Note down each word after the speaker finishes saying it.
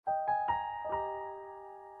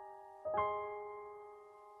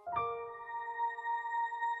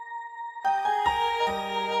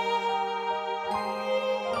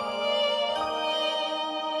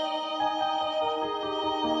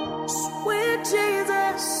Sweet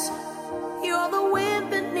Jesus, you're the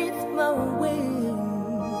wind beneath my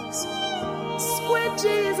wings. Sweet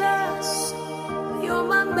Jesus, you're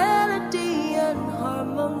my melody and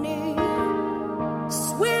harmony.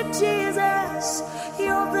 Sweet Jesus,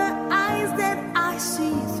 you're the eyes that I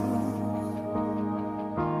see through.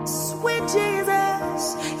 Sweet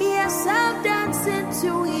Jesus, yes, I'm dancing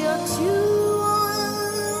to your tune.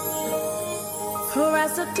 For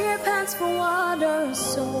as the deer pants for water,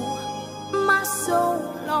 so my soul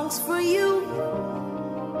longs for you.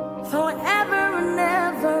 Forever and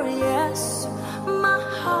ever, yes, my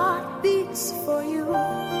heart beats for you.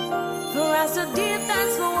 For as the deer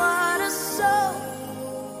pants for water,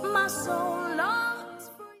 so my soul longs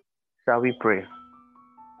for you. Shall we pray?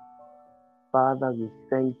 Father, we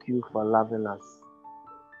thank you for loving us.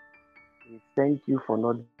 We thank you for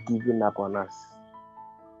not giving up on us.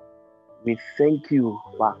 We thank you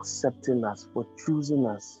for accepting us, for choosing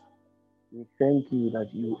us. We thank you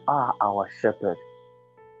that you are our shepherd.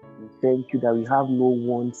 We thank you that we have no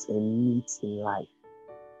wants and needs in life.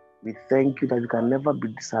 We thank you that we can never be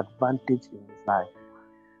disadvantaged in this life.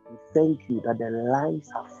 We thank you that the lines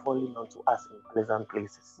are falling onto us in pleasant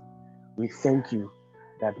places. We thank you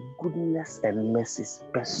that goodness and mercy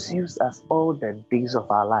pursues us all the days of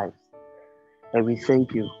our lives. And we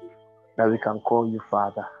thank you that we can call you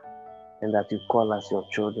Father and that you call us your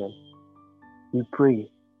children. We pray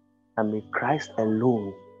and may Christ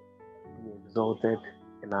alone be exalted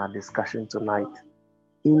in our discussion tonight.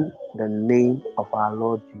 In the name of our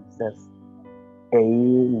Lord Jesus.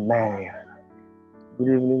 Amen. Good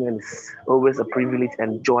evening, and it's always a privilege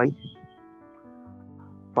and joy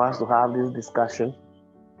for us to have this discussion.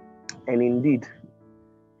 And indeed,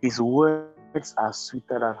 his words are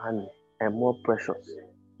sweeter than honey and more precious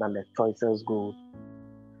than the choicest gold.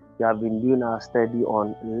 We have been doing our study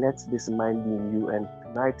on Let This Mind Be in You, and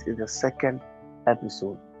tonight is the second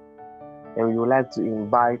episode. And we would like to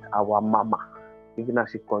invite our mama, even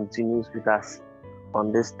as she continues with us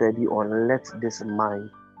on this study on Let This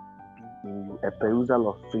Mind Be in You, a perusal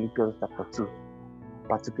of Philippians chapter 2,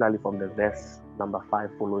 particularly from the verse number 5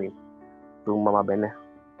 following. To Mama Bene.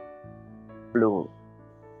 Flow.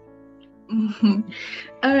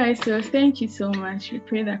 All right, so thank you so much. We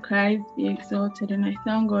pray that Christ be exalted, and I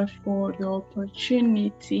thank God for the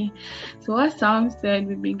opportunity. So as Sam said,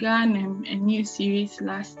 we began a new series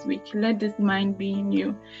last week, Let This Mind Be in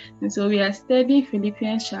You. And so we are studying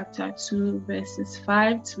Philippians chapter 2, verses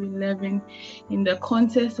 5 to 11 in the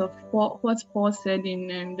context of what Paul said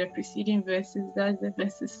in the preceding verses, that's the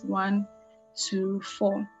verses 1 to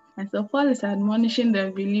 4. And so Paul is admonishing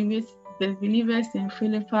the believers in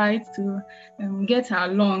Philippi to get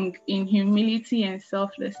along in humility and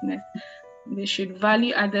selflessness. They should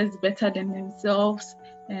value others better than themselves.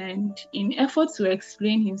 And in effort to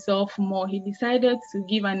explain himself more, he decided to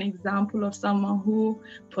give an example of someone who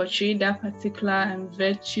portrayed that particular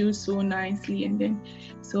virtue so nicely. And then,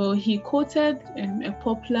 so he quoted a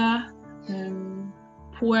popular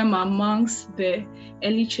poem amongst the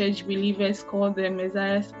early church believers called the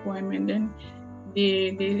Messiah's poem, and then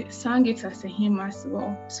they sang it as a hymn as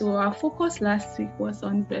well. So our focus last week was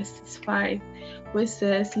on verses 5, which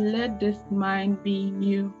says, Let this mind be in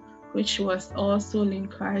you, which was also in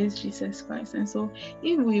Christ Jesus Christ. And so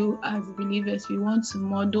if we as believers, we want to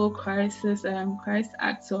model Christ's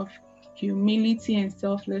acts of humility and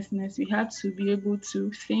selflessness, we have to be able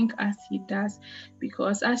to think as he does,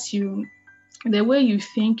 because the way you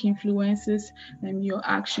think influences your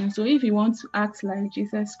actions. So if you want to act like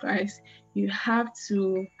Jesus Christ, you have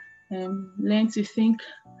to learn to think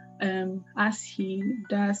as he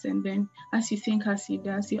does, and then as you think as he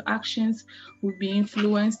does, your actions will be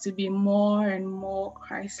influenced to be more and more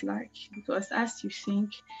Christ-like, because as you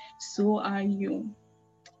think, so are you.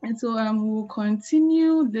 And so we'll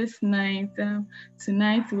continue this night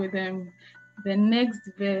tonight with the next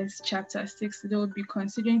verse, chapter 6. They will be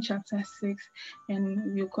considering chapter 6,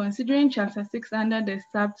 and we're considering chapter 6 under the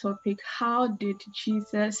subtopic, How did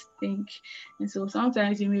Jesus think? And so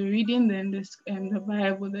sometimes you may be reading the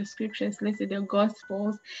Bible, the scriptures, let's say the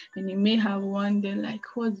Gospels, and you may have wondered, like,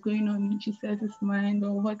 what's going on in Jesus' mind,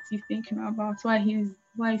 or what's he thinking about,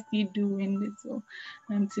 why is he doing this? So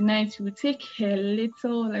tonight we'll take a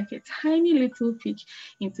tiny little peek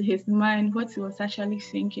into his mind, what he was actually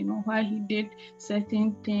thinking, or why he did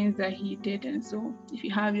certain things that he did. And so if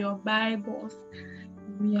you have your Bibles,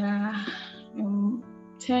 we are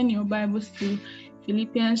turn your Bibles to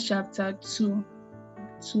Philippians chapter 2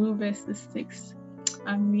 verses 6.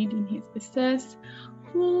 I'm reading it. It says,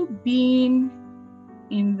 who being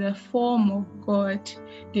in the form of God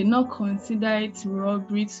did not consider it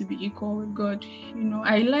robbery to be equal with God.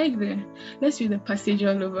 I like let's read the passage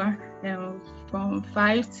all over from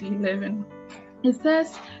 5 to 11. It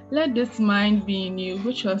says, "Let this mind be in you,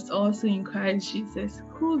 which was also in Christ Jesus,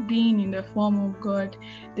 who being in the form of God,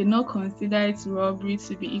 did not consider it robbery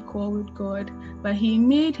to be equal with God, but he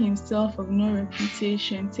made himself of no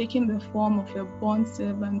reputation, taking the form of a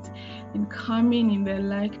bondservant, and coming in the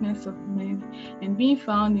likeness of men. And being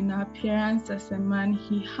found in appearance as a man,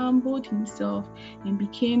 he humbled himself and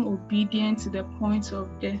became obedient to the point of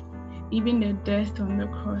death, even the death on the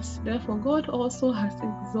cross. Therefore, God also has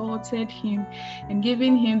exalted him and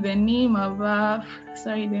given him the name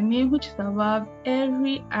which is above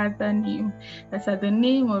every other name, that at the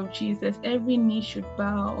name of Jesus every knee should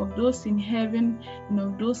bow, of those in heaven and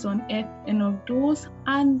of those on earth and of those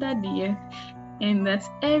under the earth, and that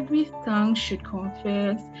every tongue should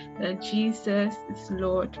confess that Jesus is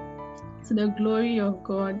Lord, to the glory of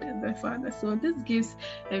God the Father." So this gives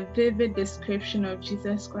a vivid description of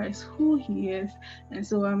Jesus Christ, who he is. And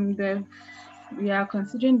so we are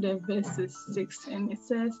considering the verses 6, and it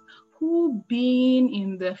says, "Who being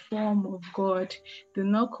in the form of God did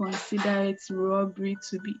not consider it robbery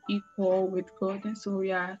to be equal with God." And so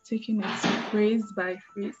we are taking it phrase by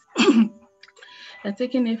phrase. They're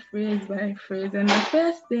taking it phrase by phrase. And the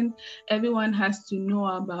first thing everyone has to know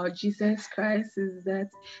about Jesus Christ is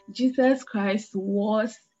that Jesus Christ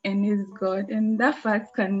was and is God. And that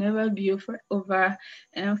fact can never be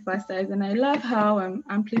overemphasized. And I love how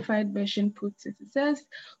Amplified Version puts it. It says,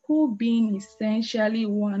 "Who being essentially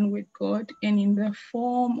one with God and in the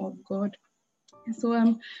form of God." And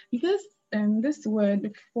so because this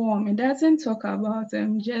word form, it doesn't talk about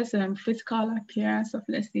just physical appearance of,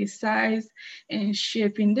 let's say, size and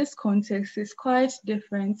shape. In this context, it's quite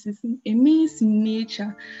different. It means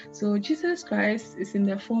nature. So Jesus Christ is in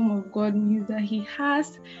the form of God, means that he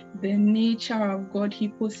has the nature of God. He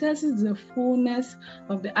possesses the fullness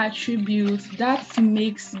of the attributes that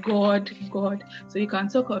makes God God. So you can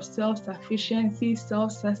talk of self-sufficiency,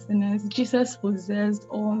 self-sustenance. Jesus possessed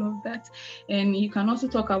all of that. And you can also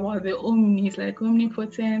talk about the omnis, like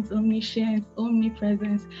omnipotence, omniscience,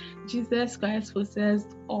 omnipresence. Jesus Christ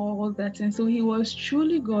possessed all that. And so he was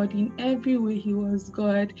truly God. In every way he was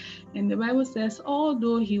God. And the Bible says,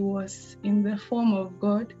 although he was in the form of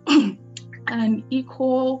God and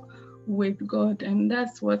equal with God, and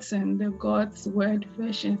that's what the God's Word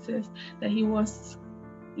version says, that he was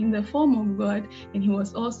in the form of God, and he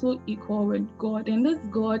was also equal with God. And this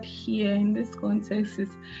God here in this context is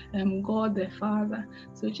God the Father.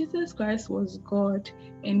 So Jesus Christ was God,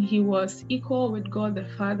 and he was equal with God the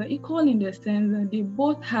Father, equal in the sense that they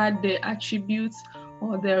both had the attributes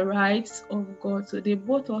or the rights of God. So they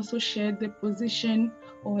both also shared the position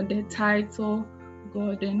or the title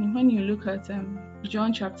God. And when you look at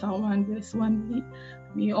John chapter 1 verse 1,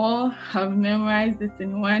 we all have memorized this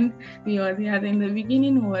in one way or the other. In the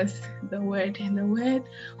beginning was the Word, and the Word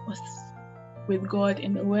was with God,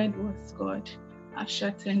 and the Word was God. I've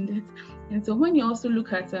shortened it. And so when you also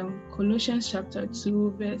look at Colossians chapter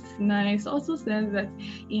 2 verse 9, it also says that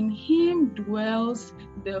in him dwells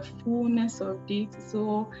the fullness of deity.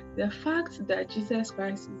 So the fact that Jesus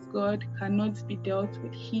Christ is God cannot be dealt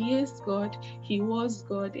with. He is God, he was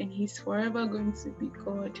God, and he's forever going to be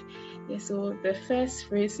God. Yeah, so the first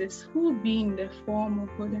phrase is who being the form of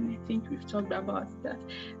God, and I think we've talked about that.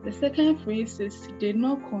 The second phrase is did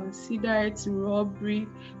not consider it robbery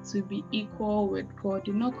to be equal with God.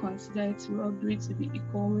 Did not consider it robbery to be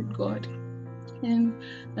equal with God. And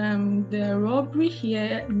the robbery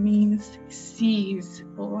here means seize,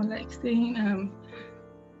 or like saying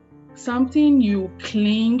something you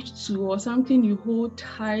cling to or something you hold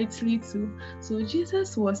tightly to. So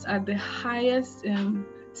Jesus was at the highest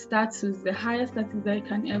status, the highest status that it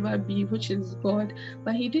can ever be, which is God.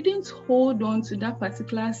 But he didn't hold on to that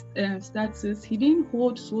particular status. He didn't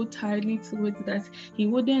hold so tightly to it that he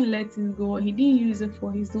wouldn't let it go. He didn't use it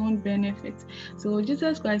for his own benefit. So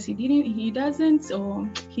Jesus Christ, he didn't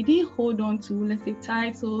hold on to, let's say,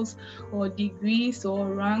 titles or degrees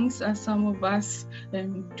or ranks as some of us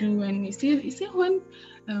do. And you see when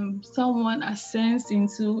someone ascends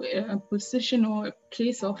into a position or a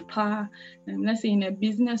place of power, let's say in a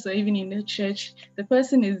business or even in the church, the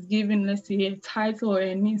person is given, let's say, a title or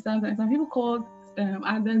a name. Sometimes some people call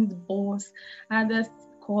others boss, others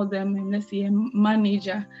call them, let's say, a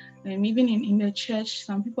manager. Even in the church,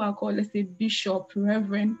 some people are called, let's say, bishop,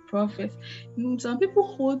 reverend, prophet. Some people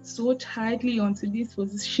hold so tightly onto these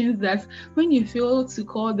positions that when you fail to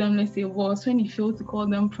call them, let's say, boss, when you fail to call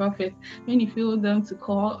them prophet, when you fail to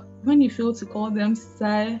call them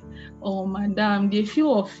sir or madam, they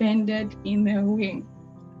feel offended in a way.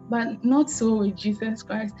 But not so with Jesus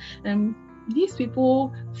Christ. These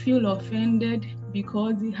people feel offended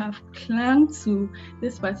because they have clung to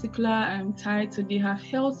this particular title. They have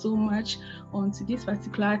held so much onto this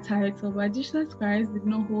particular title, but Jesus Christ did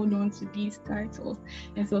not hold on to these titles.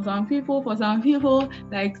 And so for some people,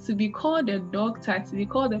 like to be called a doctor, to be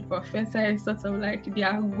called a professor is sort of like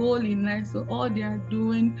their goal in life. So all they are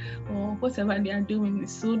doing, or whatever they are doing,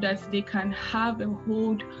 is so that they can have a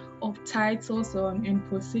hold of titles and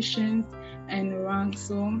positions and ranks.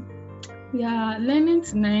 So we are learning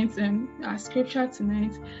tonight, and our scripture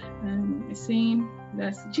tonight is saying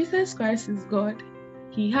that Jesus Christ is God.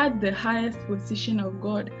 He had the highest position of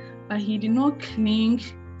God, but he did not cling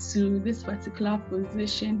to this particular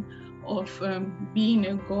position of being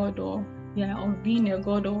a God, or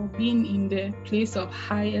being in the place of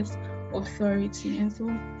highest authority. And so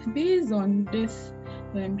based on this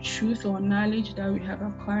truth or knowledge that we have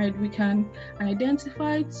acquired, we can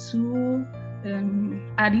identify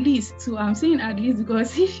at least two. I'm saying at least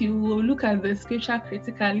because if you will look at the scripture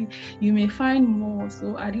critically, you may find more.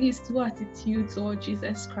 So at least two attitudes toward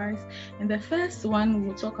Jesus Christ. And the first one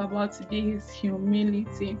we'll talk about today is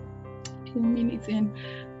humility.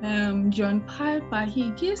 And John Piper,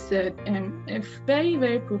 he gives a very,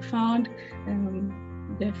 very profound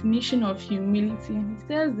definition of humility, and he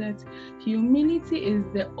says that humility is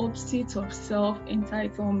the opposite of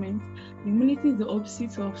self-entitlement. Humility is the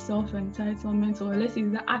opposite of self-entitlement, or let's say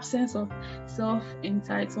the absence of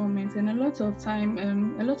self-entitlement. And a lot of time,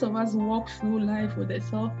 a lot of us walk through life with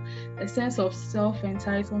a sense of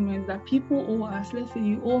self-entitlement that people owe us. Let's say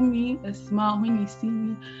you owe me a smile when you see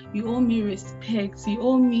me, you owe me respect, you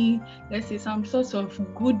owe me, let's say, some sort of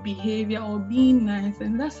good behavior or being nice.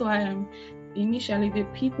 And that's why initially the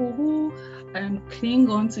people who cling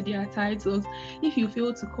on to their titles, if you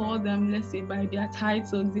fail to call them, let's say, by their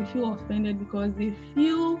titles, they feel offended because they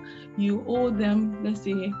feel you owe them, let's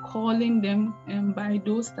say, calling them by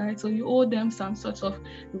those titles, you owe them some sort of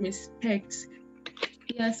respect.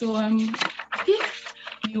 So if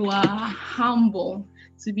you are humble,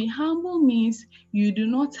 to be humble means you do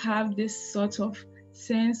not have this sort of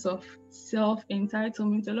sense of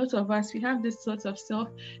self-entitlement. A lot of us, we have this sort of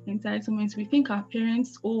self-entitlement. We think our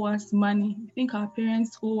parents owe us money. We think our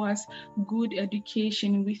parents owe us good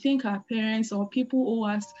education. We think our parents or people owe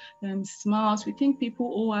us smiles. We think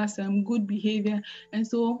people owe us good behavior. And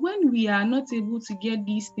so when we are not able to get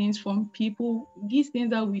these things from people, these things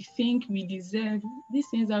that we think we deserve, these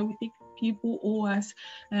things that we think people owe us,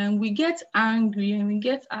 and we get angry and we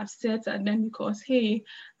get upset at them because, hey,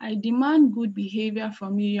 I demand good behavior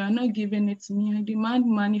from you, you are not giving it to me. I demand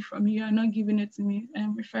money from you, you are not giving it to me.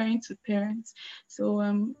 I'm referring to parents. So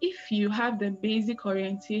if you have the basic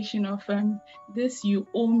orientation of this you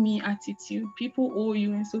owe me attitude, people owe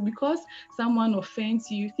you, and so because someone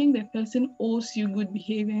offends you, you think the person owes you good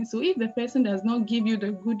behavior. And so if the person does not give you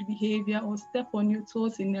the good behavior or step on your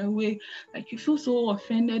toes in a way, like you feel so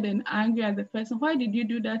offended and angry at the person, why did you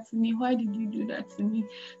do that to me? Why did you do that to me?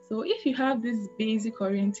 So if you have this basic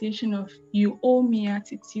orientation of you owe me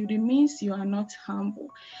attitude, it means you are not humble.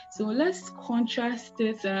 So let's contrast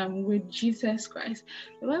it with Jesus Christ.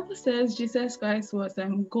 The Bible says Jesus Christ was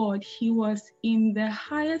God. He was in the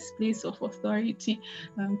highest place of authority.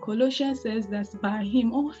 Colossians says that by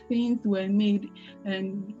him all things were made,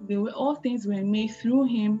 and all things were made through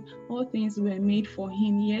him, all things were made for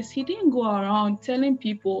him. Yes, he didn't go around telling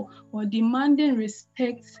people or demanding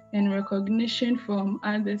respect and recognition from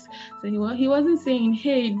others. So he wasn't saying,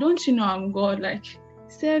 hey, don't you know I'm God? Like,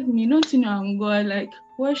 serve me. Don't you know I'm God? Like,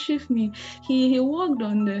 worship me. He walked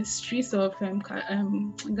on the streets of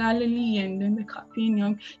Galilee and then the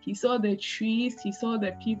Capernaum. He saw the trees. He saw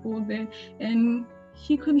the people there, and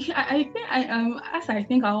as I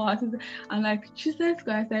think about it, I'm like, Jesus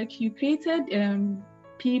Christ, like, you created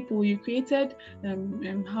people, you created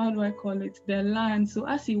how do I call it, the land. So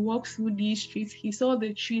as he walked through these streets, he saw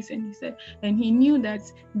the trees, and he said, and he knew that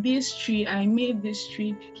this tree, I made this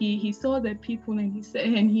tree. He saw the people, and he said,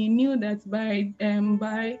 and he knew that by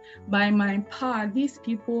my power, these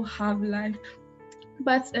people have life.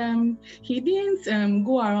 But he didn't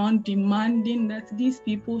go around demanding that these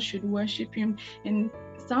people should worship him. And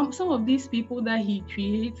some of these people that he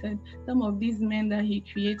created, some of these men that he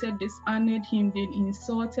created dishonored him, they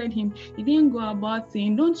insulted him. He didn't go about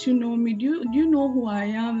saying, don't you know me? Do you know who I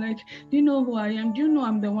am? Like, do you know who I am? Do you know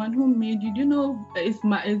I'm the one who made you? Do you know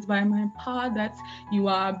it's by my power that you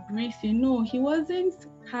are breathing? No, he wasn't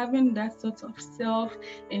having that sort of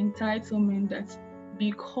self-entitlement that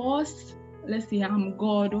because, let's say, I'm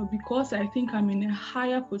God, or because I think I'm in a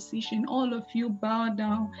higher position, all of you bow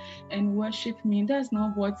down and worship me. That's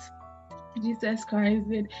not what Jesus Christ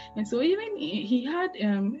did. And so even he had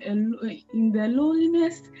in the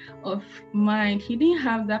lowliness of mind, he didn't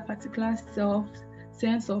have that particular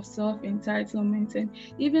sense of self-entitlement. And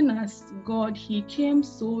even as God, he came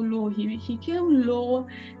so low, he came low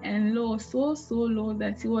and low, so low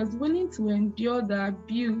that he was willing to endure the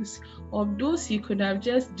abuse of those he could have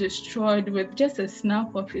just destroyed with just a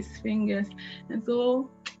snap of his fingers. And so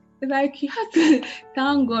it's like you have to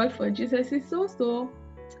thank God for Jesus. He's so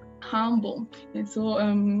humble. And so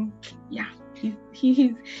he's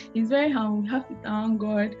very humble. We have to thank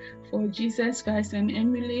God for Jesus Christ and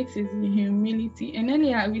emulate his humility. And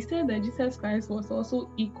earlier we said that Jesus Christ was also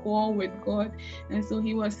equal with God, and so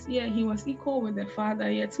he was equal with the Father.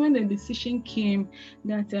 Yet when the decision came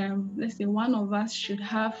that let's say one of us should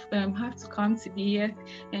have to come to the earth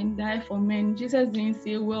and die for men, Jesus didn't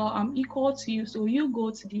say, well, I'm equal to you, so you go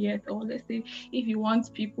to the earth. Or let's say if you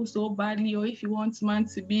want people so badly, or if you want man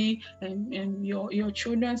to be your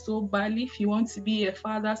children so badly, if you want to be a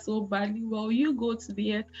father so badly, well, you go to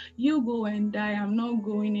the earth, you go and die. I'm not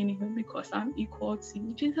going anywhere because I'm equal to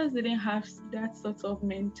you. Jesus didn't have that sort of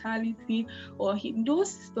mentality, or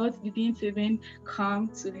those thoughts didn't even come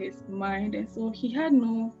to his mind. And so he had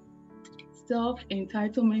no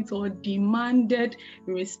self-entitlement or demanded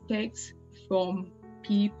respect from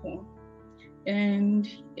people. And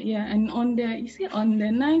on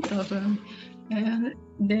the night of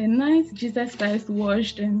the night Jesus Christ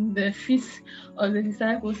washed the feet of the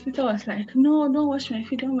disciples, Peter was like, no, don't wash my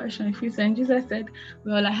feet, don't wash my feet. And Jesus said,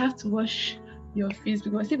 well, I have to wash your feet,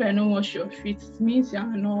 because if I don't wash your feet, it means you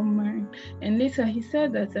are not mine. And later he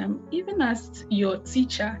said that even as your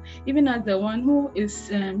teacher, even as the one who is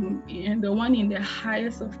the one in the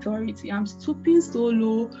highest authority, I'm stooping so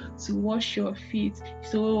low to wash your feet.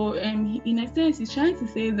 So in a sense, he's trying to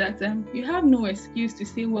say that you have no excuse to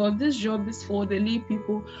say, well, this job is for the lay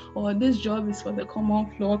people, or this job is for the common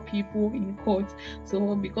floor people, in quotes.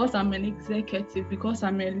 So because I'm an executive, because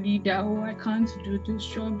I'm a leader, or I can't do this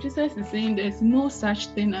job. Jesus is saying there's no such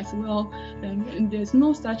thing as well, and there's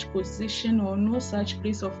no such position or no such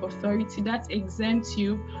place of authority that exempts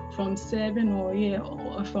you from serving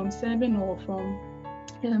or from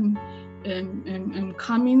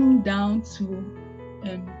coming down to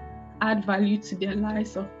add value to their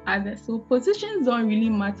lives of others. So positions don't really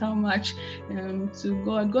matter much to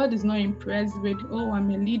God. God is not impressed with, oh, I'm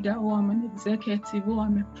a leader, oh, I'm an executive, oh,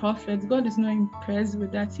 I'm a prophet. God is not impressed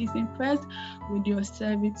with that. He's impressed with your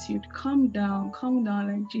servitude. Come down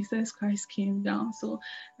like Jesus Christ came down. So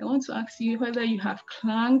I want to ask you whether you have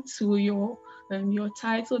clung to your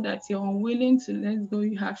title that you're unwilling to let go.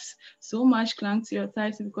 You have so much clung to your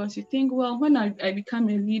title because you think, well, when I become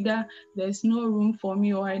a leader, there's no room for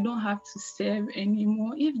me, or I don't have to serve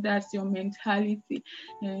anymore. If that's your mentality,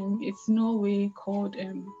 it's no way called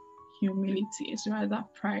humility. It's rather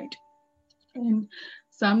pride. And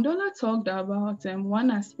Sam Dollar talked about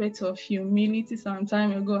one aspect of humility some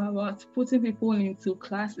time ago, about putting people into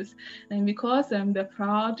classes. And because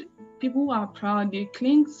people who are proud, they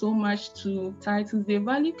cling so much to titles, they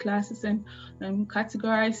value classes and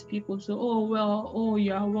categorize people. So,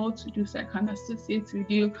 you are well-to-do, so I can associate with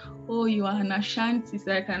you. Oh, you are an Ashanti,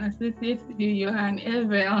 so I can associate with you. You are an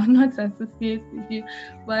Ewe, I'll not associate with you.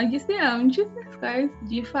 But you see, Jesus Christ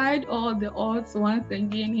defied all the odds once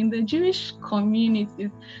again. In the Jewish communities,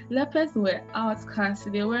 lepers were outcasts.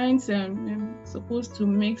 They weren't supposed to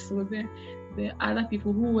mix with the other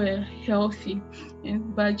people who were healthy,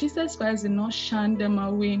 but Jesus Christ did not shun them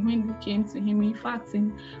away when they came to him. In fact,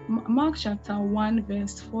 in Mark chapter 1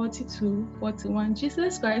 verse 40 to 41,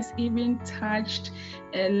 Jesus Christ even touched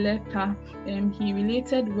a leper, and he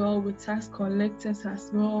related well with tax collectors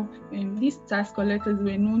as well, and these tax collectors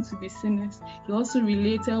were known to be sinners. He also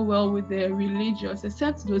related well with the religious,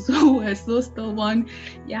 except those who were so stubborn,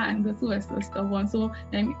 and those who were so stubborn. So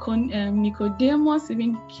Nicodemus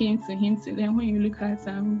even came to him to learn, when you look at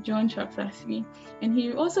John chapter 3. And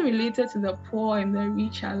he also related to the poor and the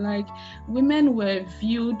rich alike. Women were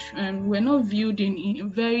not viewed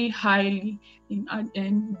in very highly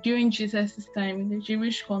during Jesus' time in the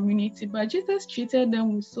Jewish community, but Jesus treated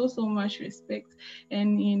them with so much respect.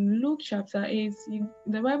 And in Luke chapter 8,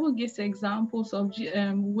 the Bible gives examples of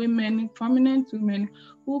women, prominent women,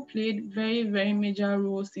 who played very, very major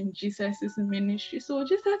roles in Jesus' ministry. So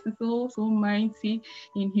Jesus is also mighty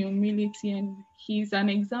in humility, and he's an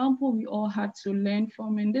example we all have to learn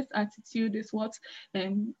from. And this attitude is what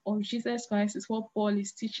of Jesus Christ is what Paul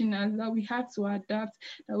is teaching us, that we have to adapt,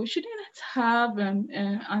 that we shouldn't have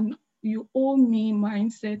an you owe me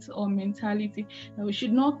mindset or mentality, that we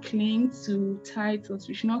should not cling to titles,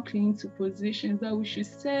 we should not cling to positions, that we should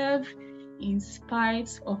serve in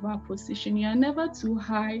spite of our position. You are never too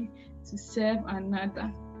high to serve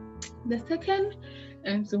another. The second,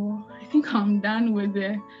 and so I think I'm done with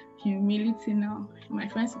the humility now. My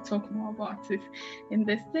friends will talk more about it. And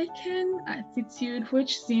the second attitude,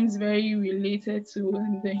 which seems very related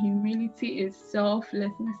to the humility, is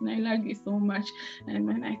selflessness. And I like this so much. And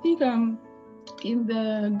when I think in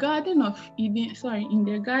the Garden of Eden, in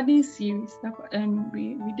the Garden series,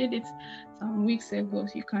 we did it some weeks ago,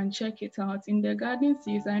 so you can check it out. In the Garden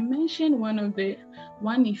series, I mentioned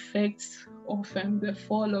one effect of the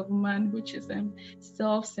fall of man, which is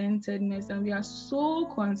self-centeredness, and we are so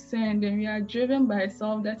concerned and we are driven by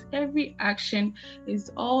self that every action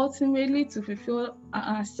is ultimately to fulfill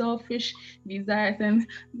our selfish desires. And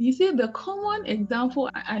you see, the common example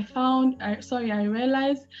I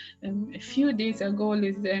realized a few days ago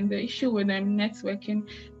is the issue with networking.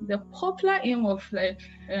 The popular aim of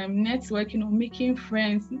networking or making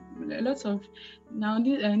friends, a lot of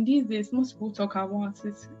these days, most people talk about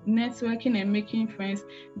it, networking and making friends.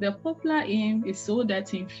 The popular aim is so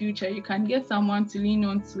that in future you can get someone to lean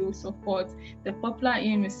on to support. The popular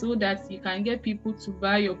aim is so that you can get people to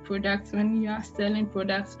buy your products when you are selling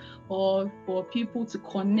products, or for people to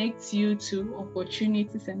connect you to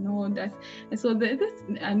opportunities and all that. And so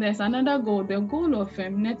there's another goal. The goal of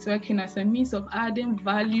networking as a means of adding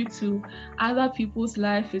value to other people's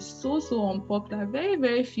life is so unpopular. Very,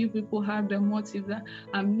 very few people have the motive that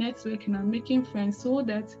I'm networking, I'm making friends so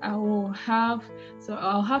that I'll have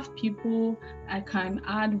people I can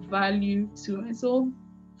add value to. And so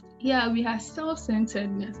we are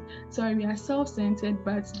self-centered,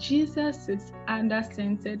 but Jesus is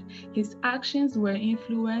other-centered. His actions were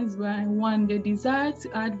influenced by one, the desire to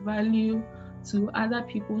add value to other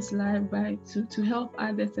people's lives, to help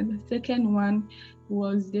others, and the second one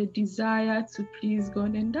was the desire to please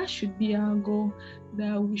God. And that should be our goal,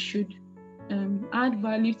 that we should add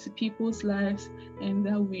value to people's lives and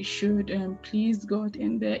that we should please God.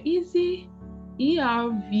 And the easy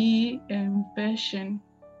ERV version,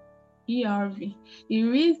 it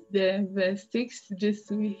reads the verse 6 this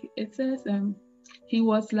way. It says, he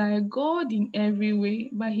was like God in every way,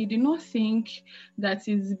 but he did not think that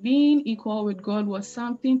his being equal with God was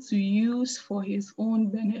something to use for his own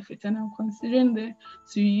benefit. And I'm considering the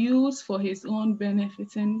to use for his own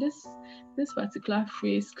benefit. And this particular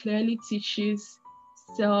phrase clearly teaches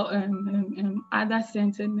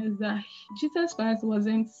other-centeredness, that Jesus Christ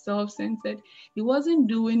wasn't self-centered. He wasn't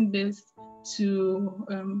doing this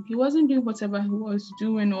he wasn't doing whatever he was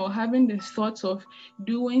doing or having the thought of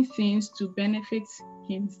doing things to benefit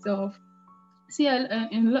himself. See,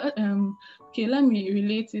 let me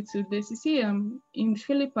relate it to this. You see, in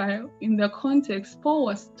Philippi, in the context, Paul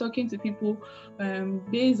was talking to people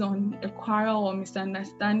based on a quarrel or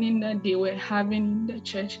misunderstanding that they were having in the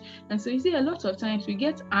church. And so you see, a lot of times we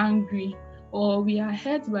get angry or we are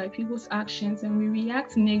hurt by people's actions and we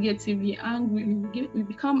react negatively, angry, we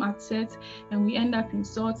become upset, and we end up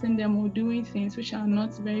insulting them or doing things which are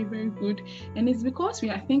not very, very good. And it's because we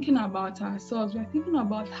are thinking about ourselves, we are thinking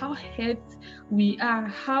about how hurt we are,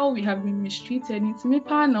 how we have been mistreated. It's me,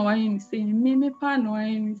 but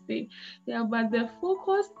the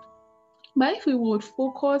focus. But if we would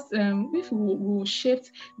focus, if we will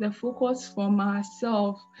shift the focus from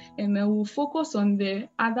ourselves and then we'll focus on the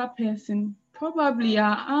other person, probably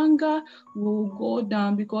our anger will go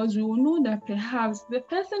down, because we will know that perhaps the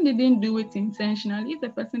person didn't do it intentionally. If the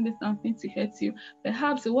person did something to hurt you,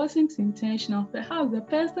 perhaps it wasn't intentional. Perhaps the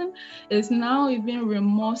person is now even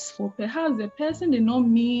remorseful. Perhaps the person did not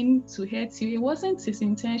mean to hurt you. It wasn't his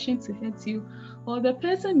intention to hurt you. Or the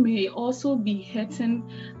person may also be hurting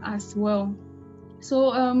as well.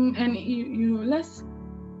 So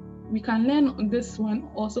we can learn this one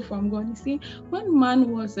also from God. You see, when man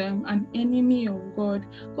was an enemy of God,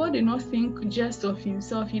 God did not think just of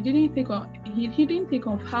himself. He didn't think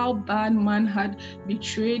of how bad man had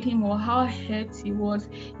betrayed him or how hurt he was.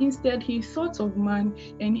 Instead, he thought of man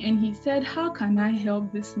and he said, how can I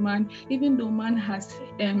help this man? Even though man has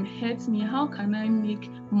hurt me, how can I make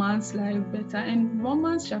man's life better. And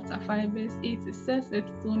Romans chapter 5 verse 8, it says it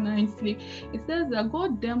so nicely. It says that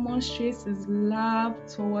God demonstrates his love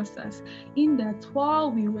towards us in that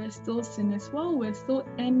while we were still sinners, while we were still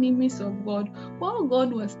enemies of God, while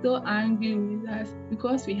God was still angry with us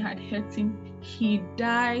because we had hurt him, he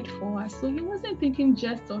died for us. So he wasn't thinking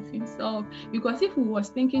just of himself, because if he was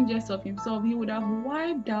thinking just of himself, he would have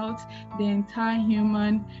wiped out the entire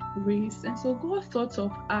human race. And so God thought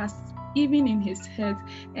of us even in his head.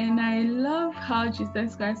 And I love how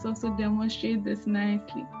Jesus Christ also demonstrates this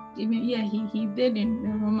nicely. Even he did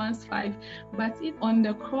in Romans 5, but on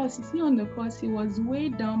the cross, you see, on the cross he was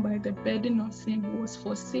weighed down by the burden of sin. He was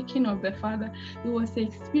forsaken of the Father. He was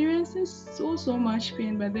experiencing so much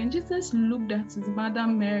pain. But then Jesus looked at his mother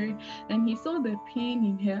Mary, and he saw the pain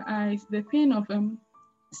in her eyes, the pain of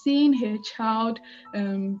seeing her child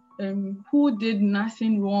who did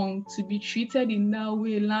nothing wrong to be treated in that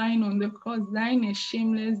way, lying on the cross, dying a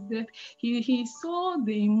shameless death. He saw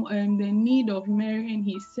the need of Mary, and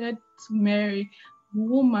he said to Mary,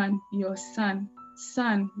 "Woman, your son,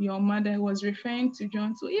 your mother," was referring to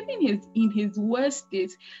John. So even in his worst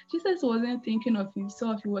state, Jesus wasn't thinking of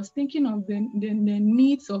himself. He was thinking of the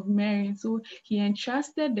needs of Mary. And so he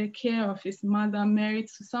entrusted the care of his mother Mary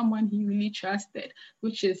to someone he really trusted,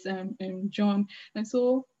 which is John. And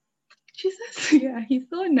so Jesus, he's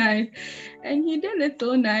so nice, and he did it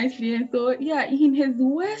so nicely. And so, in his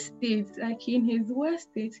worst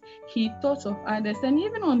state, he thought of others. And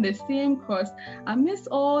even on the same cross, amidst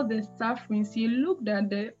all the sufferings, he looked at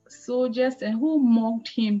the soldiers and who mocked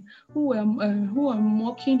him, who were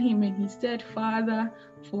mocking him, and he said, "Father,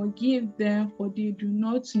 forgive them, for they do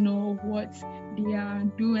not know what they are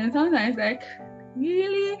doing." Sometimes,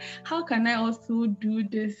 really, how can I also do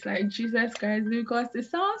this like Jesus Christ? Because it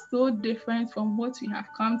sounds so different from what we have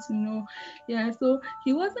come to know. So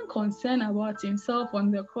he wasn't concerned about himself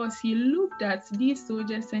on the cross. He looked at these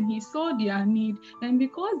soldiers and he saw their need. And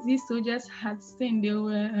because these soldiers had sinned, they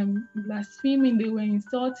were blaspheming, they were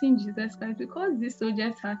insulting Jesus Christ. Because these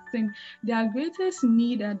soldiers had sinned, their greatest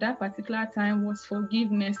need at that particular time was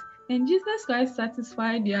forgiveness. And Jesus Christ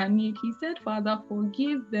satisfied their need. He said, "Father,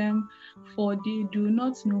 forgive them, for they do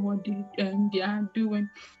not know what they are doing."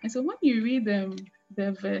 And so when you read the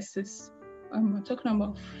verses, I'm talking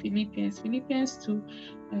about Philippians 2,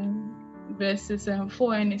 verses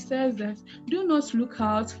 4, and it says that, "Do not look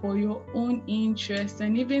out for your own interest,"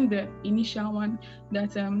 and even the initial one,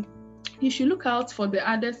 that you should look out for the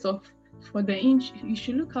others you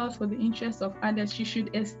should look out for the interests of others. You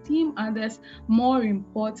should esteem others more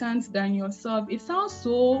important than yourself. It sounds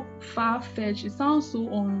so far-fetched, it sounds so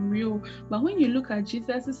unreal, but when you look at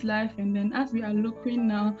Jesus's life, and then as we are looking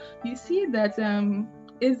now, you see that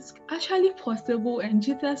it's actually possible, and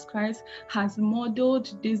Jesus Christ has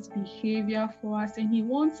modeled this behavior for us, and he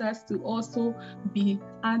wants us to also be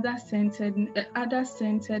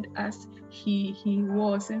other-centered as he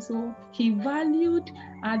was. And so he valued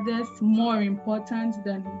others more important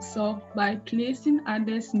than himself by placing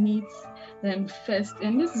others' needs first.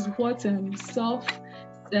 And this is what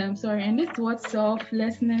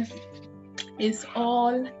selflessness is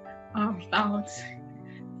all about.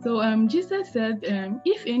 So Jesus said,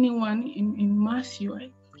 if anyone in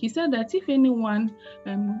Matthew, he said that if anyone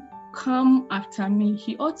come after me,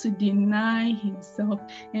 he ought to deny himself.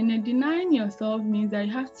 And denying yourself means that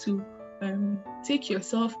you have to take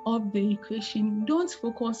yourself off the equation. Don't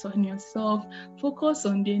focus on yourself, focus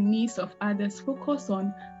on the needs of others, focus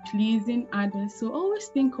on pleasing others. So always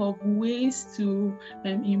think of ways to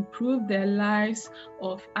improve the lives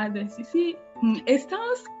of others. You see, it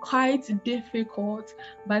sounds quite difficult,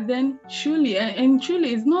 but then truly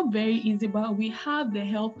it's not very easy, but we have the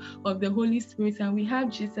help of the Holy Spirit, and we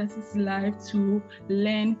have Jesus's life to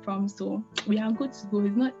learn from. So we are good to go.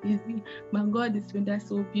 It's not easy, but God is with us,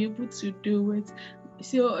 so we'll be able to do it.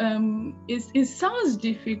 So it sounds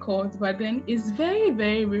difficult, but then it's very,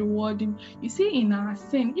 very rewarding. You see, in our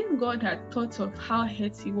sin, if God had thought of how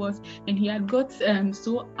hurt he was, and he had got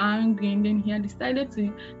so angry, and then he had decided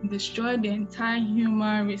to destroy the entire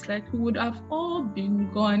human race, like we would have all been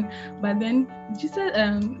gone. But then Jesus,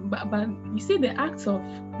 but you see the act of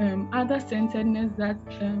other-centeredness that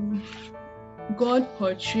God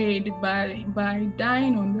portrayed by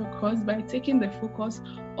dying on the cross, by taking the focus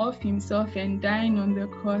of himself and dying on the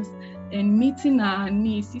cross and meeting our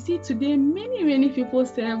needs. You see, today many people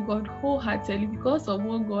serve God wholeheartedly because of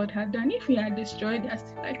what God had done. If he had destroyed us,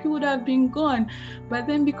 like he would have been gone. But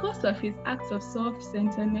then because of his acts of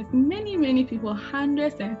self-centeredness, many people,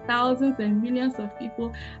 hundreds and thousands and millions of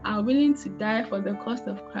people are willing to die for the cause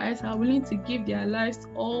of Christ, are willing to give their lives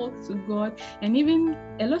all to God. And even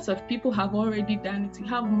a lot of people have already done it. We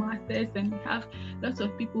have martyrs and we have lots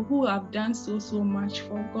of people who have done so much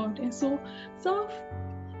for God. And so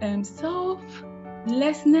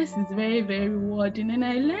selflessness is very rewarding. And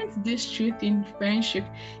I learned this truth in friendship.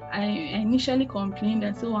 I initially complained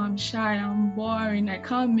that, oh, I'm shy, I'm boring, I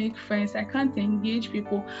can't make friends, I can't engage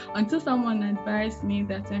people, until someone advised me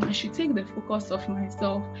that I should take the focus off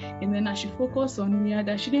myself, and then I should focus on the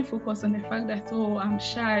other. I shouldn't focus on the fact that, oh, I'm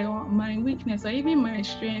shy, or my weakness, or even my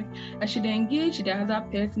strength. I should engage the other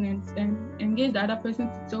person and engage the other person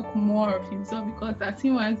to talk more of himself, because as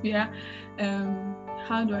humans we are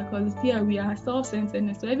how do I call it? Yeah, we are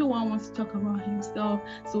self-centered, so everyone wants to talk about himself.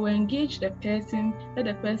 So engage the person, let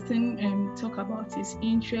the person talk about his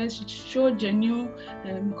interests, show genuine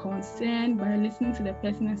concern by listening to the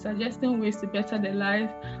person and suggesting ways to better the life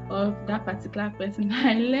of that particular person.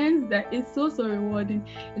 I learned that it's so rewarding.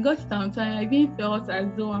 It got sometimes I even felt as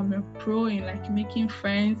though I'm a pro in like making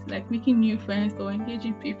friends, like making new friends or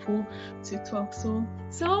engaging people to talk. So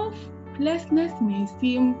selflessness may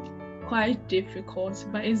seem quite difficult,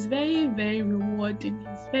 but it's very rewarding.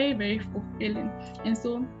 It's very fulfilling. And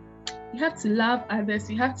so we have to love others,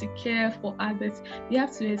 we have to care for others, we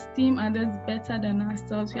have to esteem others better than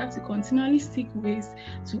ourselves. We have to continually seek ways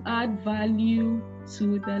to add value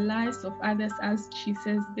to the lives of others as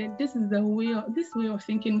Jesus did. This way of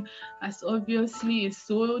thinking, as obviously is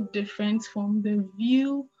so different from the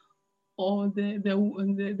view or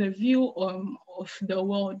the view of the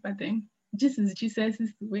world, but then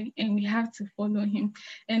Jesus' way, and we have to follow him.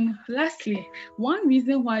 And lastly, one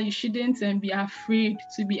reason why you shouldn't be afraid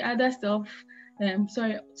to be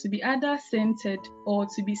to be other-centered or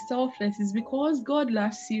to be selfless is because God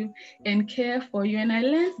loves you and cares for you. And I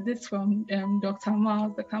learned this from Dr.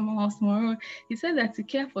 Miles Monroe. He said that to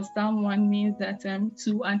care for someone means that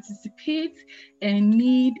to anticipate a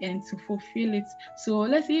need and to fulfill it. So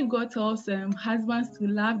let's say if God tells husbands to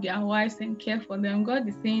love their wives and care for them, God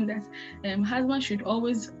is saying that husbands should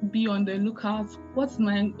always be on the lookout. What's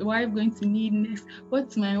my wife going to need next?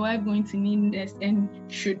 What's my wife going to need next? And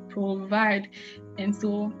should provide. And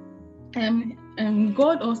so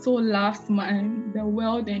God also loves the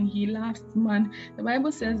world, and he loves man. The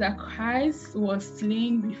Bible says that Christ was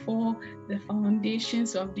slain before the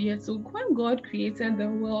foundations of the earth. So when God created the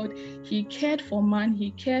world, he cared for man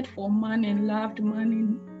and loved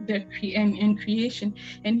man in creation.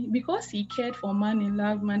 And because he cared for man and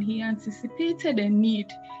loved man, he anticipated a need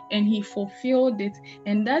and he fulfilled it.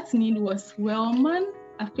 And that need was,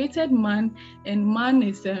 I've created man, and man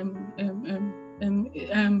is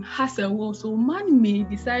has a will, so man may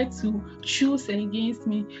decide to choose against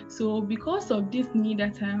me. So because of this need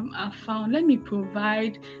that I found, let me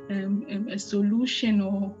provide a solution,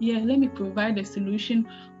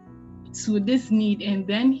 to this need. And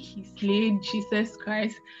then he slayed Jesus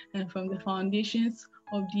Christ from the foundations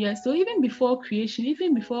of the earth. So even before creation,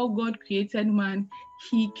 even before God created man,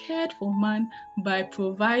 he cared for man by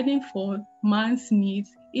providing for man's needs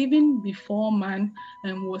even before man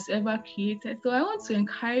was ever created. So I want to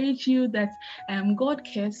encourage you that God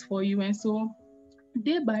cares for you, and so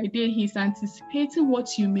day by day he's anticipating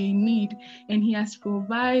what you may need, and he has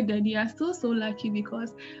provided. You are so lucky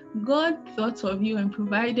because God thought of you and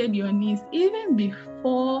provided your needs even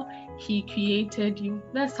before he created you.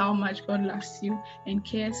 That's how much God loves you and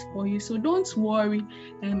cares for you. So don't worry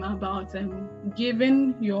about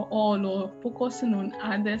giving your all or focusing on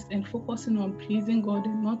others and focusing on pleasing God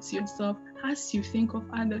and not yourself. As you think of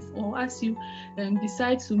others, or as you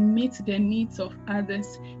decide to meet the needs of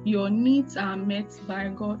others, your needs are met by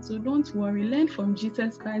God. So don't worry. Learn from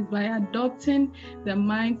Jesus Christ by adopting the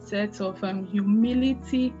mindset of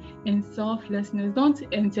humility and selflessness. Don't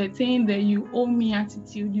entertain the you owe me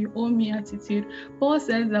attitude. Paul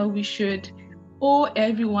says that we should owe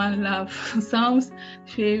everyone love. Psalm's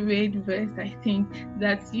favorite verse, I think,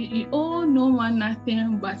 that you owe no one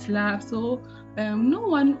nothing but love. So no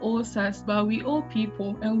one owes us, but we owe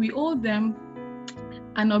people, and we owe them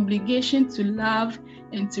an obligation to love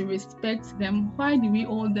and to respect them. Why do we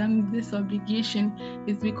owe them this obligation?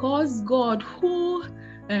 It's because God, who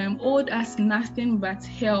owed us nothing but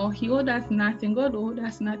hell, God owed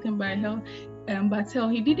us nothing but hell. but hell.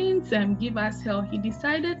 He didn't give us hell. He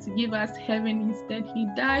decided to give us heaven instead. He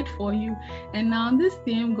died for you. And now this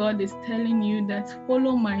same God is telling you that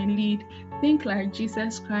follow my lead. Think like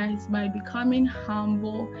Jesus Christ by becoming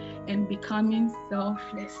humble and becoming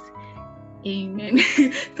selfless. Amen.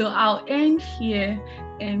 So I'll end here,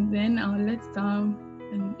 and then I'll let some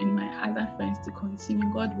and my other friends to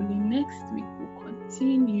continue. God willing, next week we'll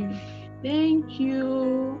continue. Thank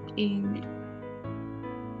you. Amen.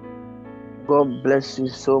 God bless you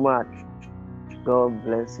so much. God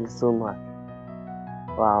bless you so much.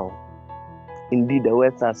 Wow. Indeed, the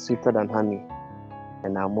words are sweeter than honey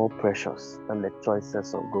and are more precious than the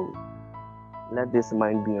choicest of gold. Let this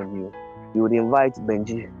mind be of you. We would invite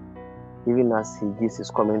Benji, even as he gives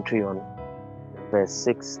his commentary on verse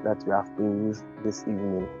 6 that we have been used this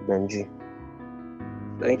evening. Benji.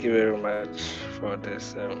 Thank you very much for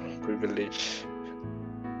this privilege.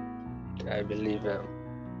 I believe I've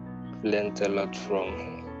learned a lot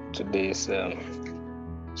from today's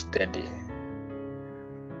study.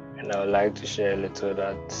 And I would like to share a little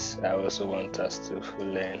that I also want us to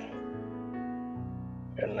learn.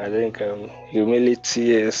 And I think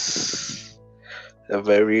humility is a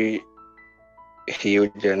very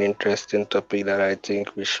huge and interesting topic that I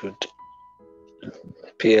think we should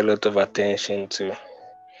pay a lot of attention to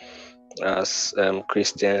as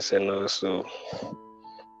Christians and also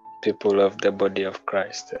people of the body of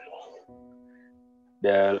Christ.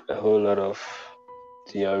 There are a whole lot of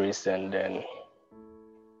theories and then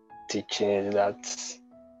teachings that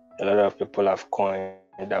a lot of people have coined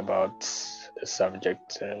about the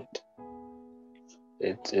subject, and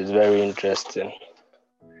it is very interesting.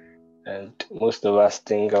 And most of us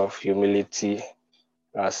think of humility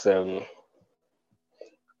as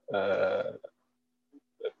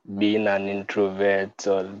being an introvert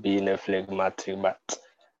or being a phlegmatic, but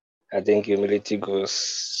I think humility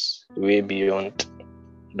goes way beyond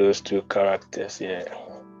those two characters. Yeah,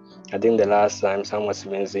 I think the last time someone was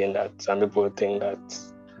even saying that some people think that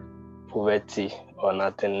poverty or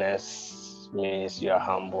nothingness means you are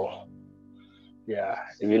humble. Yeah,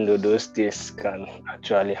 even though those things can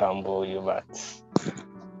actually humble you, but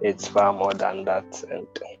it's far more than that. And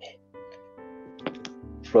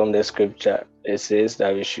from the scripture, it says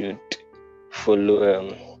that we should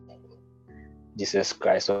follow Jesus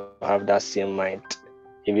Christ or have that same mind.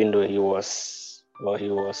 Even though he was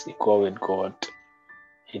equal with God,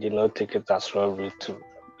 he did not take it as robbery to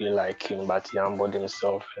be like him, but he humbled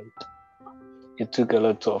himself, and it took a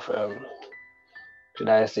lot of should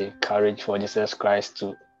I say courage for Jesus Christ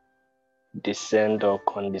to descend or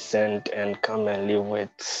condescend and come and live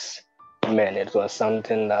with men. It was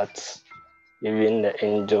something that even the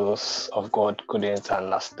angels of God couldn't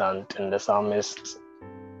understand. And the psalmist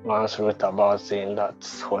once wrote about saying that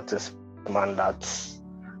what is man that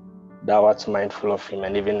thou art mindful of him,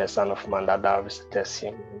 and even the Son of Man that thou visitest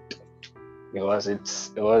him. Because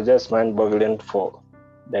it was just mind-boggling for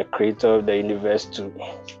the creator of the universe to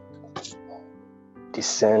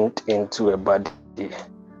descend into a body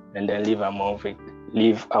and then live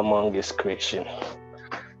among his creation.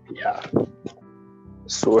 Yeah.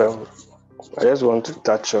 So I just want to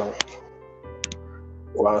touch on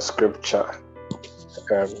one scripture.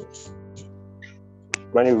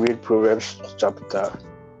 When you read Proverbs chapter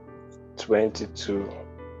 22,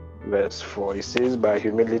 verse 4, it says, by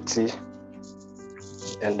humility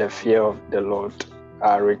and the fear of the Lord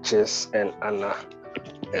are riches and honor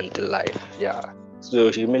and delight. Yeah.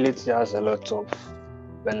 So humility has a lot of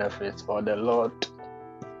benefits, or the Lord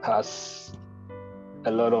has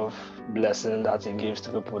a lot of blessings that he gives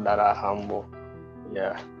to people that are humble.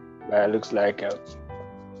 Yeah. But it looks like a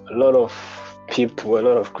lot of people, a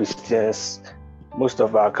lot of Christians, most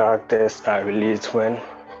of our characters are released when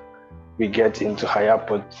we get into higher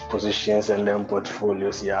positions and then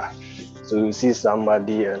portfolios. Yeah. So you see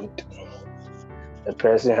somebody and the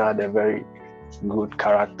person had a very good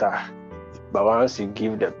character, but once you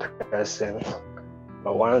give the person,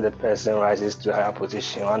 but once the person rises to a higher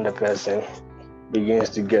position, when the person begins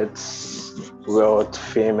to get wealth,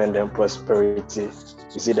 fame, and then prosperity,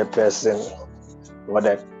 you see the person, what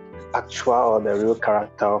the actual or the real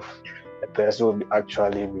character of the person will be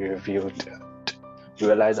actually revealed. You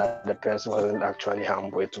realize that the person wasn't actually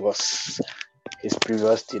humble. It was his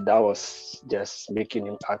previous state that was just making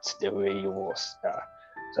him act the way he was. Yeah.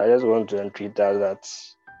 So I just want to entreat us that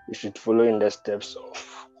we should follow in the steps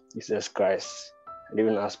of Jesus Christ. And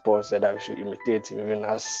even as Paul said that we should imitate him, even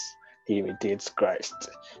as he imitates Christ.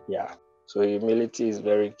 Yeah. So humility is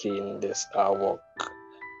very key in this our work.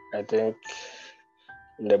 I think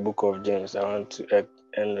in the book of James, I want to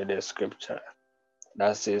end with the scripture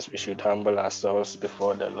that says we should humble ourselves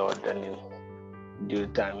before the Lord, and due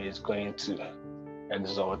time is going to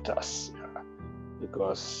exalt us,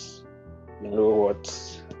 because we know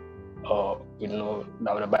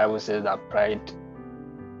that the Bible says that pride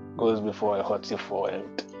goes before a haughty fall,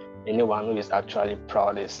 and anyone who is actually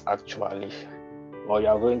proud is actually, or you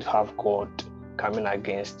are going to have God coming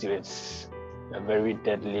against you. It's a very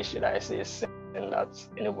deadly, should I say, sin that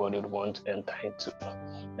anybody would want to enter into.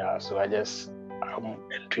 So I'm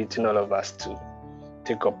entreating all of us to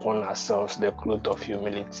take upon ourselves the cloth of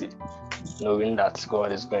humility, knowing that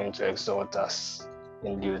God is going to exalt us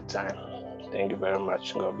in due time. Thank you very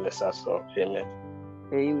much. God bless us all. Amen.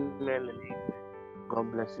 Amen and amen.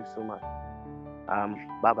 God bless you so much.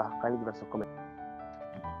 Baba, can you give us a comment?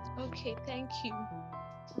 Okay, thank you.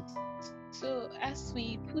 So as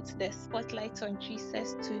we put the spotlight on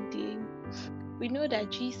Jesus today, we know that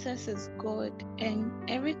Jesus is God, and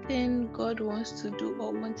everything God wants to do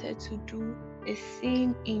or wanted to do is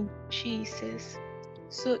seen in Jesus.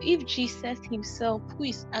 So if Jesus himself, who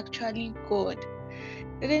is actually God,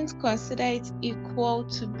 didn't consider it equal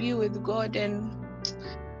to be with God and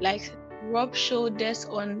like rub shoulders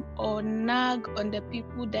on or nag on the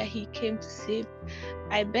people that he came to save,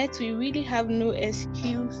 I bet we really have no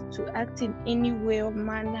excuse to act in any way or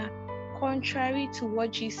manner contrary to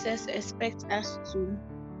what Jesus expects us to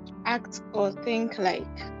act or think like.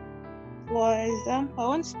 For example, I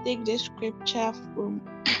want to take this scripture from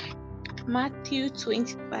Matthew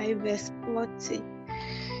 25 verse 40.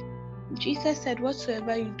 Jesus said,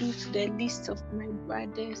 "Whatsoever you do to the least of my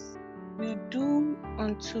brothers, you do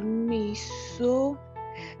unto me." So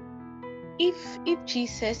if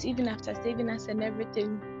Jesus, even after saving us and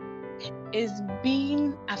everything, is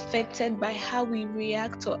being affected by how we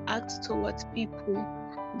react or act towards people,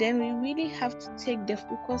 then we really have to take the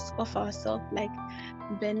focus off ourselves, like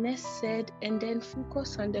Bennett said, and then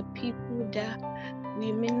focus on the people that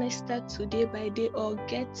we minister to day by day or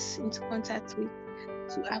get into contact with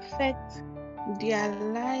to affect their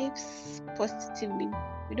lives positively.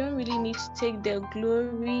 We don't really need to take the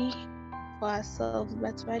glory for ourselves,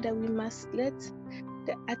 but rather we must let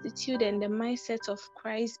the attitude and the mindset of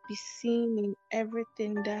Christ be seen in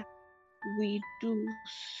everything that we do.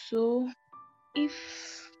 So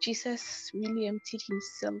if Jesus really emptied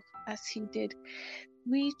himself as he did,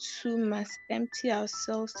 we too must empty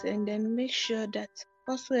ourselves and then make sure that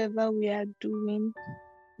whatsoever we are doing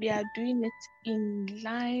it in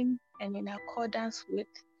line and in accordance with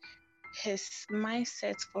his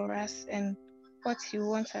mindset for us and what he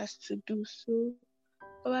wants us to do. So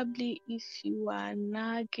probably if you are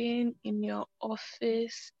nagging in your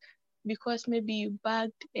office because maybe you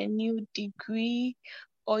bagged a new degree,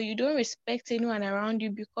 or you don't respect anyone around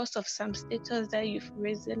you because of some status that you've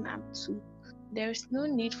risen up to, there is no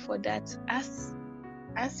need for that, as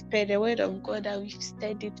per the word of God that we've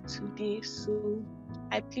studied today. So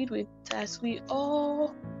I plead with us, we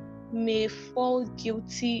all may fall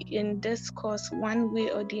guilty in this cause one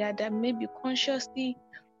way or the other, maybe consciously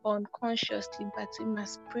or unconsciously, but we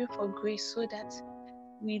must pray for grace so that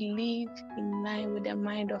we live in line with the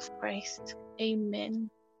mind of Christ. Amen.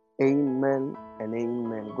 Amen and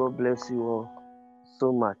amen. God bless you all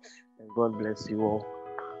so much, and God bless you all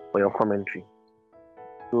for your commentary.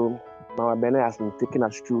 So Mama Bennett has been taking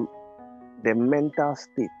us through the mental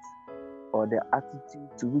state or the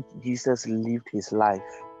attitude to which Jesus lived his life,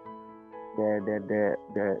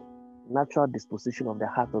 the natural disposition of the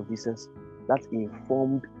heart of Jesus that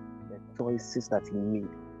informed the choices that he made.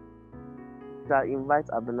 So I invite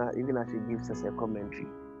Abena, even as she gives us a commentary.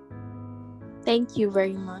 Thank you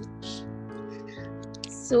very much.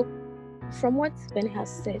 So, from what Ben has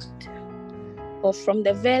said, or from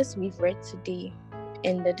the verse we've read today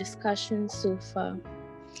and the discussion so far,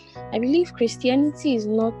 I believe Christianity is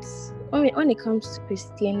not, when it comes to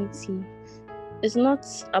Christianity, it's not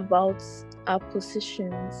about our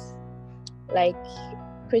positions. Like,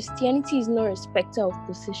 Christianity is no respecter of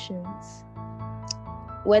positions,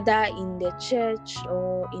 whether in the church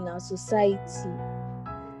or in our society.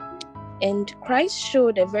 And Christ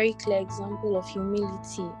showed a very clear example of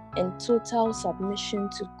humility and total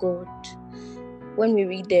submission to God when we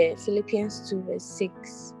read the Philippians 2 verse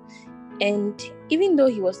 6. And even though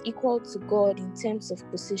he was equal to God in terms of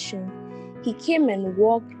position, he came and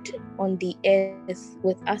walked on the earth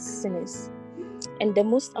with us sinners. And the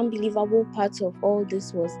most unbelievable part of all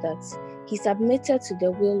this was that he submitted to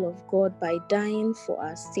the will of God by dying for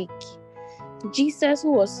our sake. Jesus,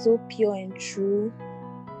 who was so pure and true,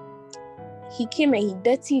 he came and he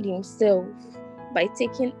dirtied himself by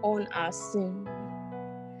taking on our sin.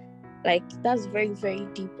 Like, that's very, very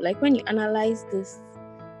deep. Like, when you analyze this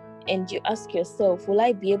and you ask yourself, will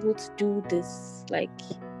I be able to do this? Like,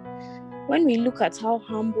 when we look at how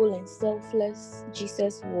humble and selfless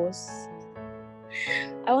Jesus was,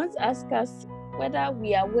 I want to ask us whether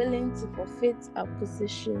we are willing to forfeit our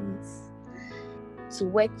positions to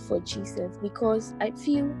work for Jesus, because I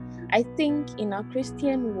think in our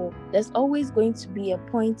Christian walk, there's always going to be a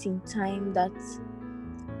point in time that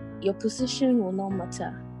your position will not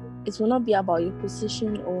matter. It will not be about your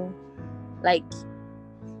position, or like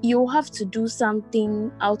you have to do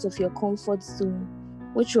something out of your comfort zone,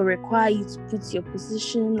 which will require you to put your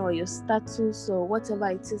position or your status or whatever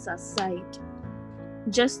it is aside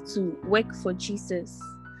just to work for Jesus.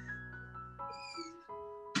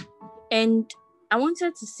 And I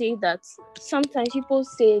wanted to say that sometimes people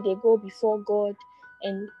say they go before God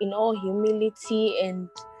and in all humility and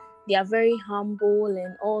they are very humble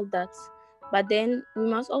and all that. But then we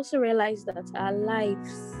must also realize that our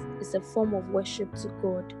lives is a form of worship to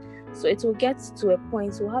God. So it will get to a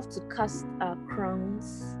point we'll have to cast our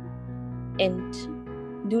crowns and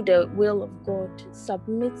do the will of God,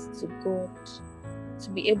 submit to God, to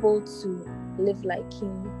be able to live like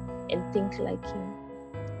Him and think like Him.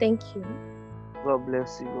 Thank you. God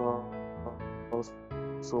bless you all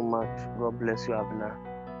so much. God bless you, Abner,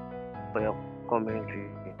 for your commentary.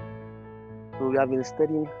 So we have been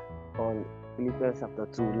studying on Philippians chapter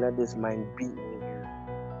 2. Let this mind be in you.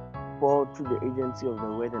 Paul, through the agency of the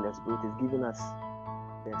Word and the Spirit, is giving us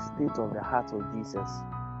the state of the heart of Jesus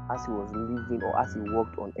as he was living or as he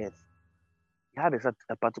walked on earth. He had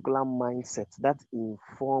a particular mindset that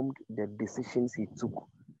informed the decisions he took,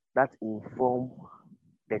 that informed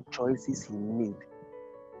the choices he made.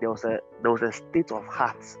 There was a state of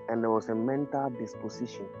heart, and there was a mental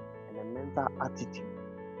disposition and a mental attitude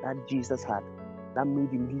that Jesus had that made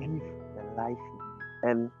him live the life.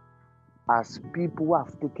 And as people who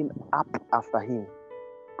have taken up after him,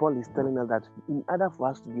 Paul is telling us that in order for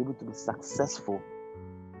us to be able to be successful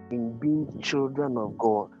in being children of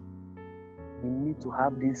God, we need to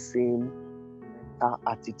have this same mental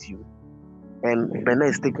attitude. And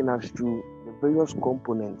Bernard is taking us through the various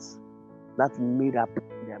components that made up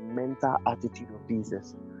the mental attitude of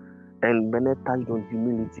Jesus. And Bernard touched on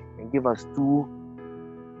humility and gave us two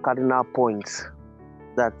cardinal points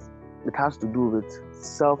that it has to do with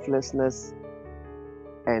selflessness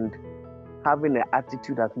and having an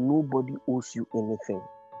attitude that nobody owes you anything.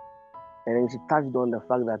 And then she touched on the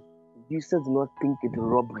fact that Jesus did not think it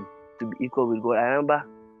robbery to be equal with God. I remember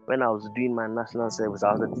when I was doing my national service,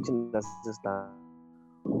 I was a teaching assistant.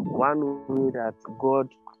 One way that God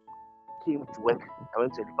came to work, I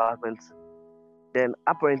went to a department. Then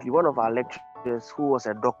apparently one of our lecturers, who was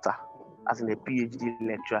a doctor, as in a PhD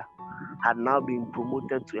lecturer, had now been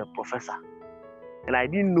promoted to a professor. And I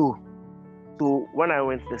didn't know. So when I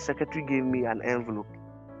went, the secretary gave me an envelope.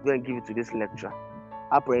 Go and give it to this lecturer.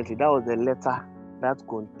 Apparently that was the letter that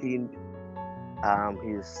contained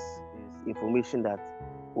his information that,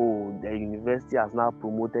 the university has now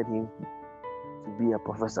promoted him to be a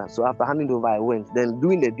professor. So after handing over, I went. Then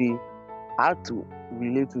during the day, I had to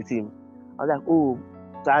relate with him. I was like,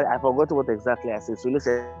 so I forgot what exactly I said. So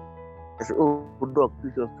listen, I said, doc,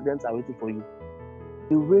 please, your students are waiting for you.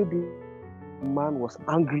 The way the man was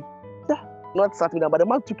angry, not sat with him, but the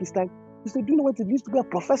man took his time. He said, do you know what it means to be a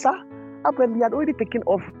professor? Apparently, he had already taken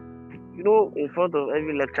off. In front of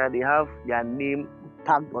every lecture, they have their name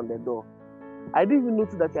tagged on the door. I didn't even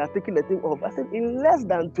notice that he had taken the thing off. I said, in less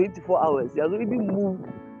than 24 hours, he has already removed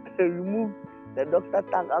the doctor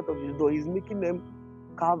tag out of his door. He's making them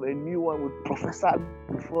carve a new one with professor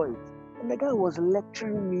before it. And the guy was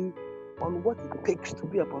lecturing me on what it takes to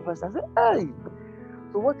be a professor. I said, hey!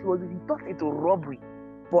 So what he thought it was robbery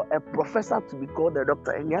for a professor to be called a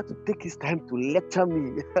doctor, and he had to take his time to lecture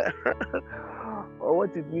me on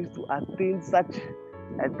what it means to attain such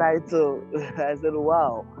a title. I said,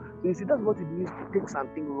 wow. So you see, that's what it means to take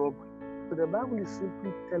something robbery. So the Bible is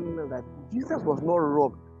simply telling us that Jesus was not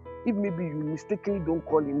robbed. If maybe you mistakenly don't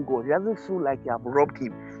call him God, he doesn't feel like you have robbed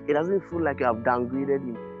him. He doesn't feel like you have downgraded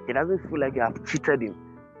him. He doesn't feel like you have cheated him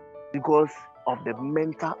because of the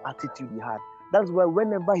mental attitude he had. That's why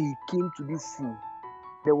whenever he came to this scene,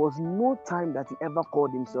 there was no time that he ever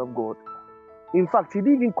called himself God. In fact, he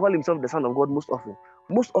didn't even call himself the Son of God most often.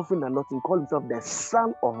 Most often than not, he called himself the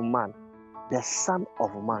Son of Man. The Son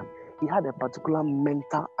of Man. He had a particular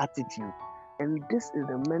mental attitude. And this is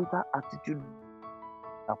the mental attitude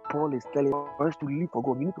that Paul is telling us to live for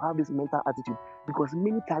God. You need to have this mental attitude, because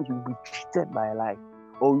many times you'll be cheated by life,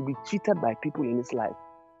 or you'll be cheated by people in this life.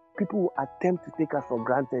 People will attempt to take us for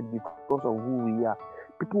granted because of who we are.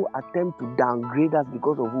 People will attempt to downgrade us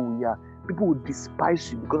because of who we are. People will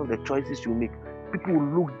despise you because of the choices you make. People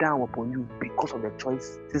will look down upon you because of the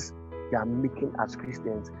choices you are making as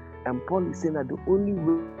Christians. And Paul is saying that the only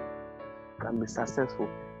way you can be successful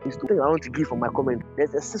is to think I want to give for my comment.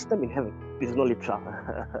 There's a system in heaven. It's not literal.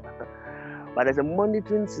 But there's a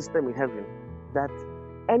monitoring system in heaven that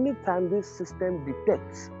anytime this system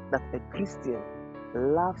detects that a Christian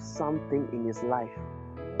loves something in his life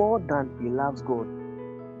more than he loves God,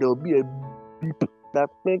 there will be a beep that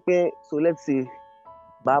so let's say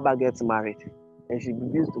Baba gets married and she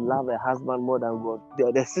begins to love her husband more than God.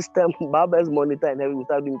 The system, Baba's monitor and everything will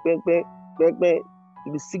start doing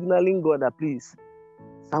to be signaling God that please,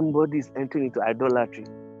 somebody is entering into idolatry.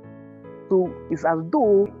 So it's as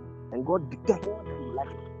though and God detects more than you like.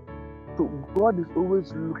 So God is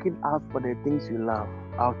always looking out for the things you love.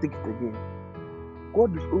 I'll take it again.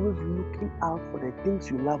 God is always looking out for the things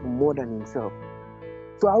you love more than himself.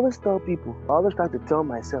 So I always tell people, I always try to tell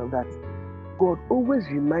myself that God always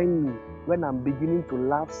remind me when I'm beginning to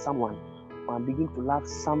love someone or I'm beginning to love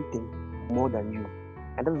something more than you.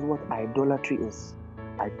 And that is what idolatry is.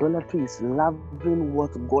 Idolatry is loving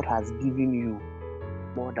what God has given you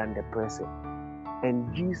more than the person.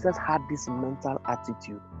 And Jesus had this mental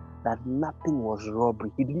attitude that nothing was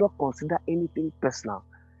robbery. He did not consider anything personal.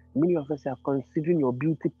 Many of us are considering your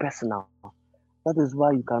beauty personal. That is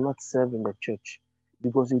why you cannot serve in the church,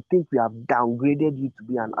 because we think we have downgraded you to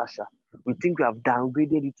be an usher. We think we have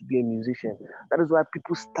downgraded you to be a musician. That is why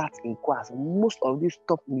people start in choirs. Most of these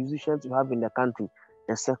top musicians you have in the country,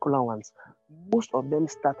 the secular ones, most of them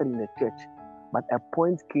started in the church. But a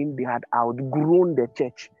point came, they had outgrown the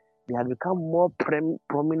church. They had become more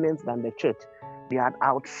prominent than the church. They had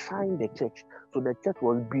outshined the church. So the church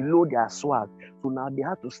was below their swag. So now they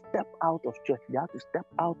had to step out of church. They had to step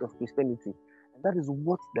out of Christianity. And that is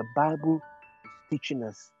what the Bible is teaching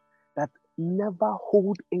us. That never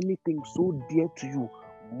hold anything so dear to you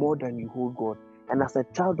more than you hold God. And as a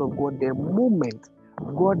child of God, the moment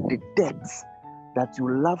God detects that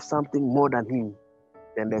you love something more than him,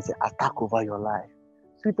 then there's an attack over your life.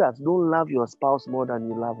 Sweethearts, don't love your spouse more than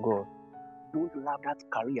you love God. Don't love that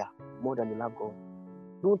career more than you love God.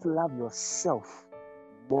 Don't love yourself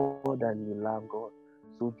more than you love God.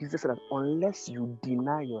 So Jesus said that unless you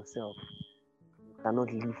deny yourself, you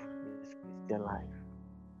cannot live this Christian life.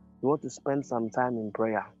 You want to spend some time in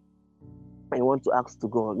prayer. And you want to ask to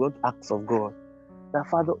God, you want to ask of God that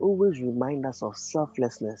Father always remind us of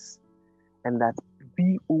selflessness and that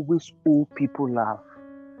we always owe people love.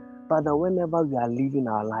 Father, whenever we are living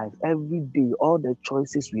our lives, every day, all the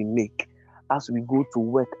choices we make, as we go to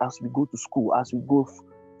work, as we go to school, as we go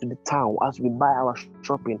to the town, as we buy our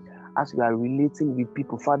shopping, as we are relating with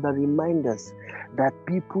people, Father, remind us that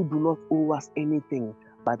people do not owe us anything,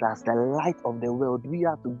 but as the light of the world, we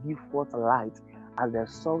have to give forth light. As the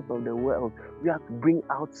salt of the world, we have to bring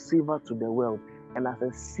out savor to the world. And as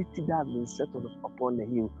a city that has been set upon the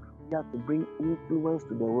hill, we have to bring influence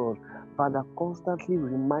to the world. Father, constantly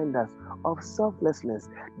remind us of selflessness,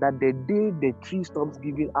 that the day the tree stops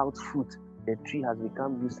giving out fruit, the tree has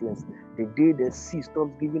become useless. The day the sea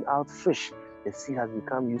stops giving out fish, the sea has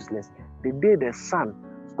become useless. The day the sun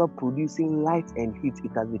stops producing light and heat,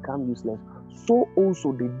 it has become useless. So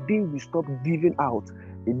also the day we stop giving out,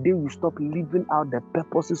 the day we stop living out the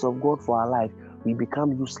purposes of God for our life, we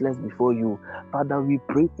become useless before you. Father, we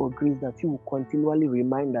pray for grace that you will continually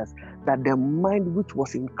remind us that the mind which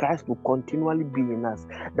was in Christ will continually be in us,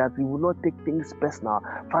 that we will not take things personal.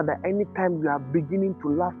 Father, anytime we are beginning to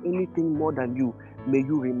love anything more than you, may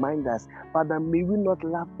you remind us. Father, may we not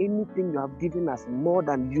love anything you have given us more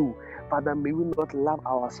than you. Father, may we not love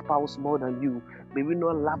our spouse more than you. May we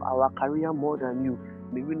not love our career more than you.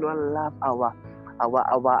 May we not love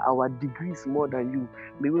our degrees more than you.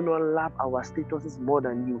 May we not love our statuses more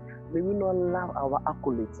than you. May we not love our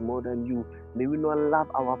accolades more than you. May we not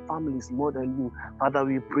love our families more than you. Father,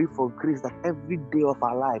 we pray for grace that every day of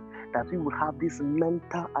our life, that we will have this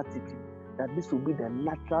mental attitude, that this will be the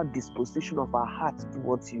natural disposition of our hearts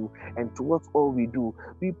towards you and towards all we do.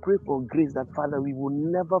 We pray for grace that, Father, we will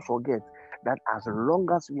never forget that as long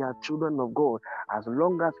as we are children of God, as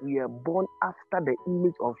long as we are born after the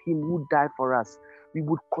image of Him who died for us, we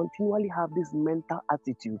would continually have this mental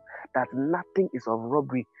attitude that nothing is of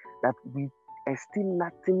robbery, that we esteem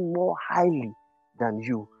nothing more highly than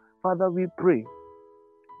you. Father, we pray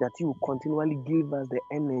that you will continually give us the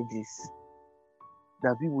energies,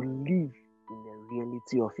 that we will live in the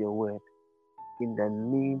reality of your word. In the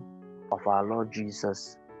name of our Lord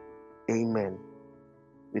Jesus. Amen.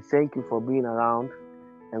 We thank you for being around.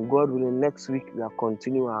 And God willing, next week we are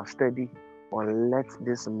continuing our study on Let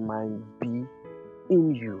This Mind Be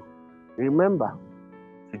in You. Remember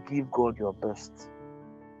to give God your best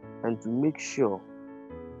and to make sure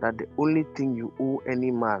that the only thing you owe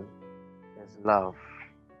any man is love.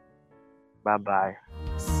 Bye-bye.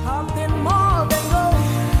 Something more than gold.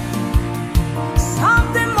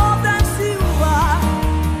 Something more.